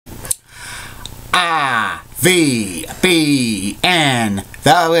RVBN,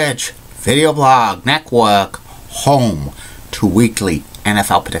 The Rich Video Blog Network, home to weekly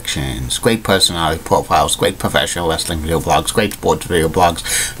NFL predictions, great personality profiles, great professional wrestling video blogs, great sports video blogs,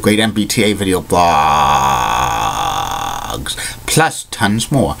 great MBTA video blogs, plus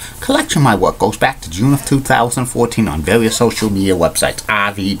tons more. Collection of my work goes back to June of 2014 on various social media websites.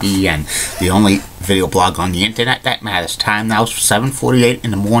 RVBN, the only video blog on the internet that matters. Time now is 7:48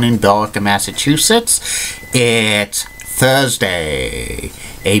 in the morning, Billerica, Massachusetts. It's Thursday,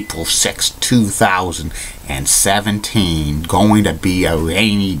 April 6, 2017. Going to be a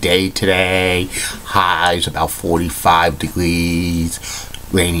rainy day today. Highs about 45 degrees.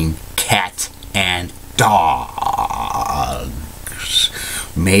 Raining cats and dogs.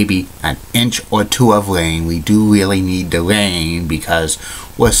 Maybe an inch or two of rain. We do really need the rain because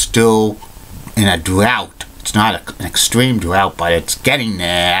we're still in a drought. It's not an extreme drought, but it's getting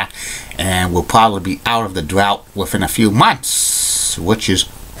there, and we'll probably be out of the drought within a few months, which is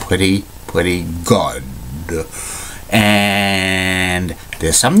pretty good. And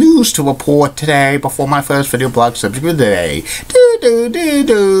there's some news to report today before my first video blog subject of the day.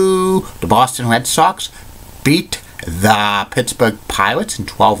 The Boston Red Sox beat the Pittsburgh Pirates in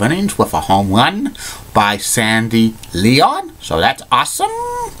 12 innings with a home run by Sandy Leon, so that's awesome.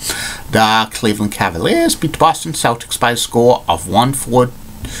 The Cleveland Cavaliers beat the Boston Celtics by a score of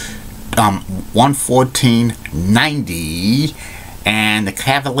 114-90, and the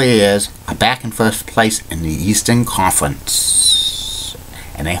Cavaliers are back in first place in the Eastern Conference,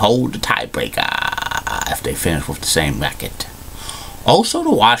 and they hold the tiebreaker if they finish with the same record. Also, the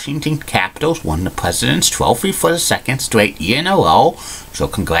Washington Capitals won the President's Trophy for the second straight year in a row, so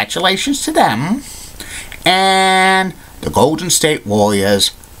congratulations to them. And the Golden State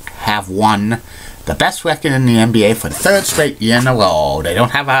Warriors have won the best record in the NBA for the third straight year in a row. They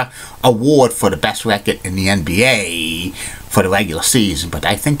don't have an award for the best record in the NBA for the regular season, but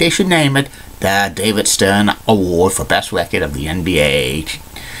I think they should name it the David Stern Award for best record of the NBA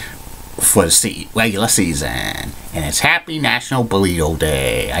for the regular season. And it's Happy National Burrito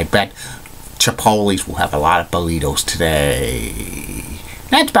Day. I bet Chipotle's will have a lot of burritos today.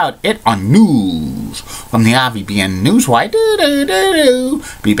 That's about it on news from the RVBN Newswire.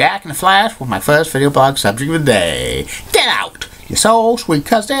 Be back in a flash with my first video blog subject of the day. Get out! You're so sweet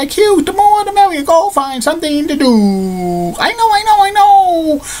cause they're cute. The more the merrier. Go find something to do. I know.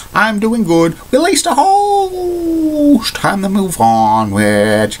 I'm doing good. Release the host. Time to move on,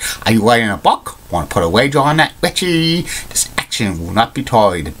 Rich. Are you writing a book? Want to put a wager on that, Richie? This action will not be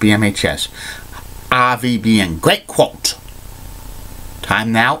toyed at BMHS. RVBN. Great quote.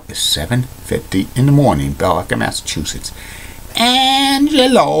 Time now is 7:50 in the morning, Billerica, Massachusetts.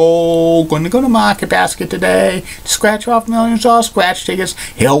 Angelo, gonna go to Market Basket today to scratch off millions of scratch tickets.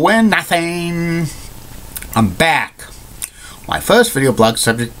 He'll win nothing. I'm back. My first video blog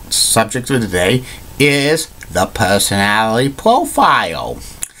subject of the day is the personality profile.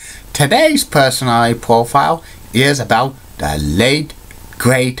 Today's personality profile is about the late,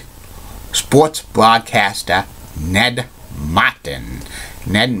 great sports broadcaster Ned Martin.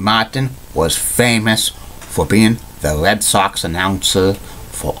 Ned Martin was famous for being the Red Sox announcer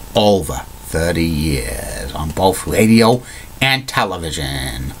for over 30 years on both radio and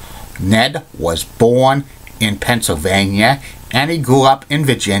television. Ned was born in Pennsylvania and he grew up in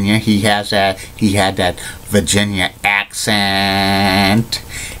Virginia. He had that Virginia accent,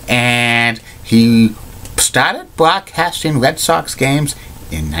 and he started broadcasting Red Sox games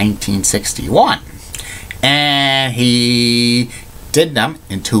in 1961. And he did them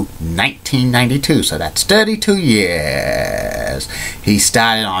into 1992, so that's 32 years. He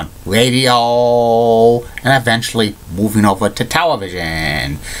started on radio and eventually moving over to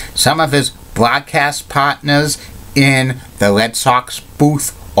television. Some of his broadcast partners in the Red Sox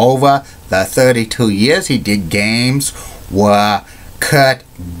booth over the 32 years he did games were Kurt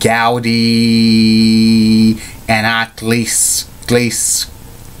Gowdy and Art Gleason,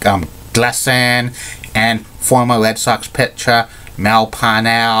 and former Red Sox pitcher Mel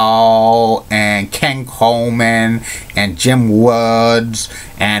Parnell, and Ken Coleman, and Jim Woods,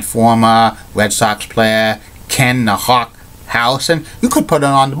 and former Red Sox player Ken the Hawk Harrison. You could put it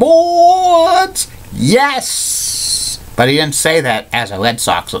on the boards. Yes! But he didn't say that as a Red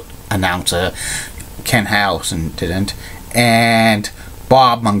Sox announcer. Ken Harrison didn't. And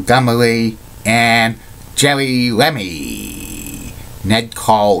Bob Montgomery and Jerry Remy. Ned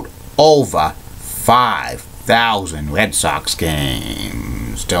called over 5,000 Red Sox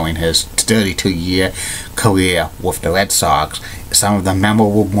games during his 32-year career with the Red Sox. Some of the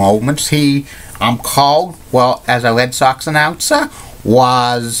memorable moments he called, well, as a Red Sox announcer,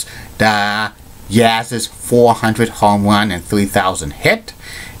 was the Yaz's 400 home run and 3,000 hit,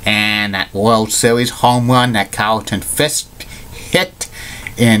 and that World Series home run that Carlton Fisk hit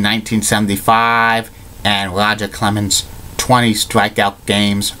in 1975, and Roger Clemens' 20 strikeout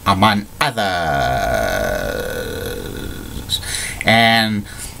games, among others. And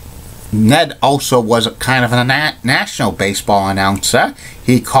Ned also was kind of a national baseball announcer.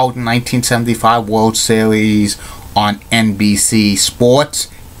 He called the 1975 World Series on NBC Sports,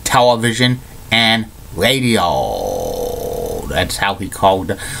 television, and radio. That's how he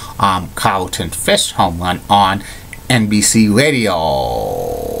called Carlton Fisk home run on NBC radio.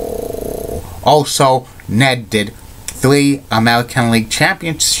 Also, Ned did 3 American League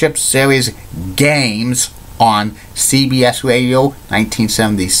Championship Series games on CBS Radio,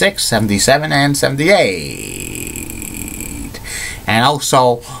 1976, 77, and 78. And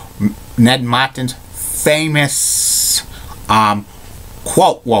also, Ned Martin's famous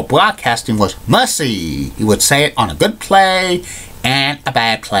quote while broadcasting was "Mercy." He would say it on a good play and a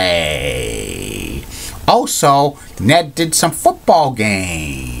bad play. Also, Ned did some football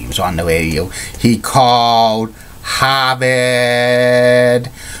games on the radio. He called Harvard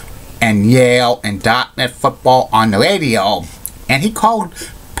and Yale and Dartmouth football on the radio. And he called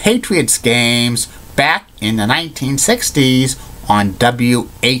Patriots games back in the 1960s on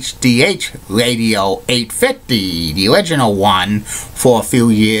WHDH Radio 850, the original one, for a few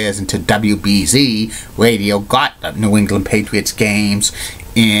years until WBZ Radio got the New England Patriots games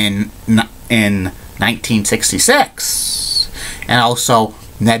in 1966. And also,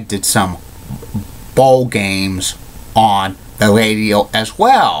 Ned did some bowl games on the radio as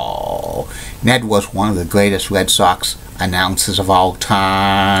well. Ned was one of the greatest Red Sox announcers of all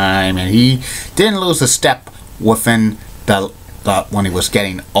time, and he didn't lose a step within when he was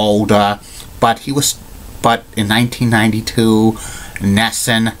getting older, but in 1992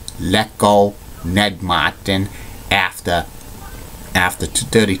 NESN let go Ned Martin after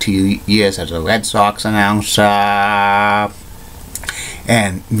 32 years as a Red Sox announcer,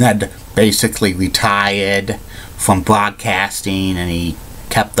 and Ned basically retired from broadcasting, and he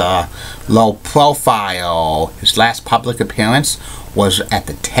kept a low profile. His last public appearance was at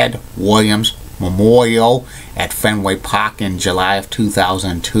the Ted Williams Memorial at Fenway Park in July of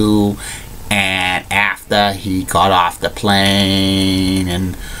 2002, and after he got off the plane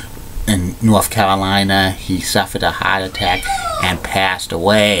in North Carolina, he suffered a heart attack and passed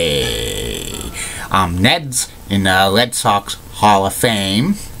away. Ned's in the Red Sox Hall of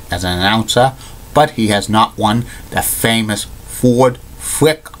Fame as an announcer, but he has not won the famous Ford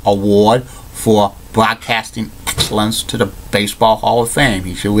Frick Award for broadcasting excellence to the Baseball Hall of Fame.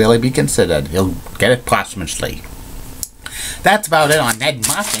 He should really be considered. He'll get it posthumously. That's about it on Ned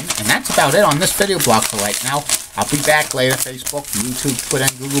Martin, and that's about it on this video blog for right now. I'll be back later. Facebook, YouTube, Twitter,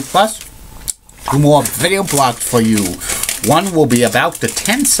 and Google+. 2 more video blogs for you. One will be about the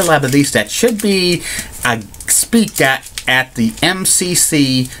 10 celebrities that should be a speaker at the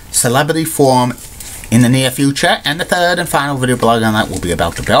MCC Celebrity Forum in the near future, and the third and final video blog on that will be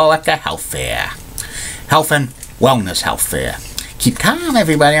about the Billerica Health Fair. Health and Wellness Health Fair. Keep calm,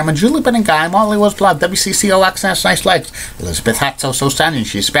 everybody. I'm a Julie Benning guy. Molly was blood. WCCOX has nice legs. Elizabeth Hatzo, so stunning.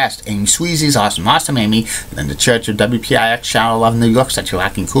 She's best. Amy Sweezy's awesome. Awesome Amy. Linda Church of WPIX, Channel 11, New York. Such a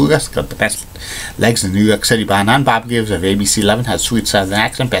rocking coolest. Got the best legs in New York City by none. Bob Gibbs of ABC 11 has sweet southern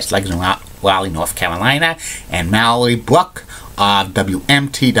accent. Best legs in Raleigh, North Carolina. And Mallory Brook of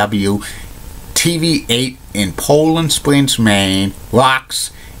WMTW TV 8 in Poland Springs, Maine. Rocks.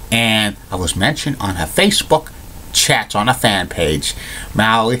 And I was mentioned on her Facebook chats on a fan page.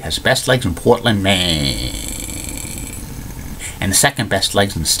 Mallory has best legs in Portland, Maine, and the second best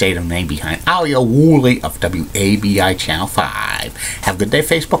legs in the state of Maine behind Alia Woolley of WABI Channel 5. Have a good day,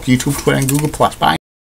 Facebook, YouTube, Twitter, and Google+. Bye.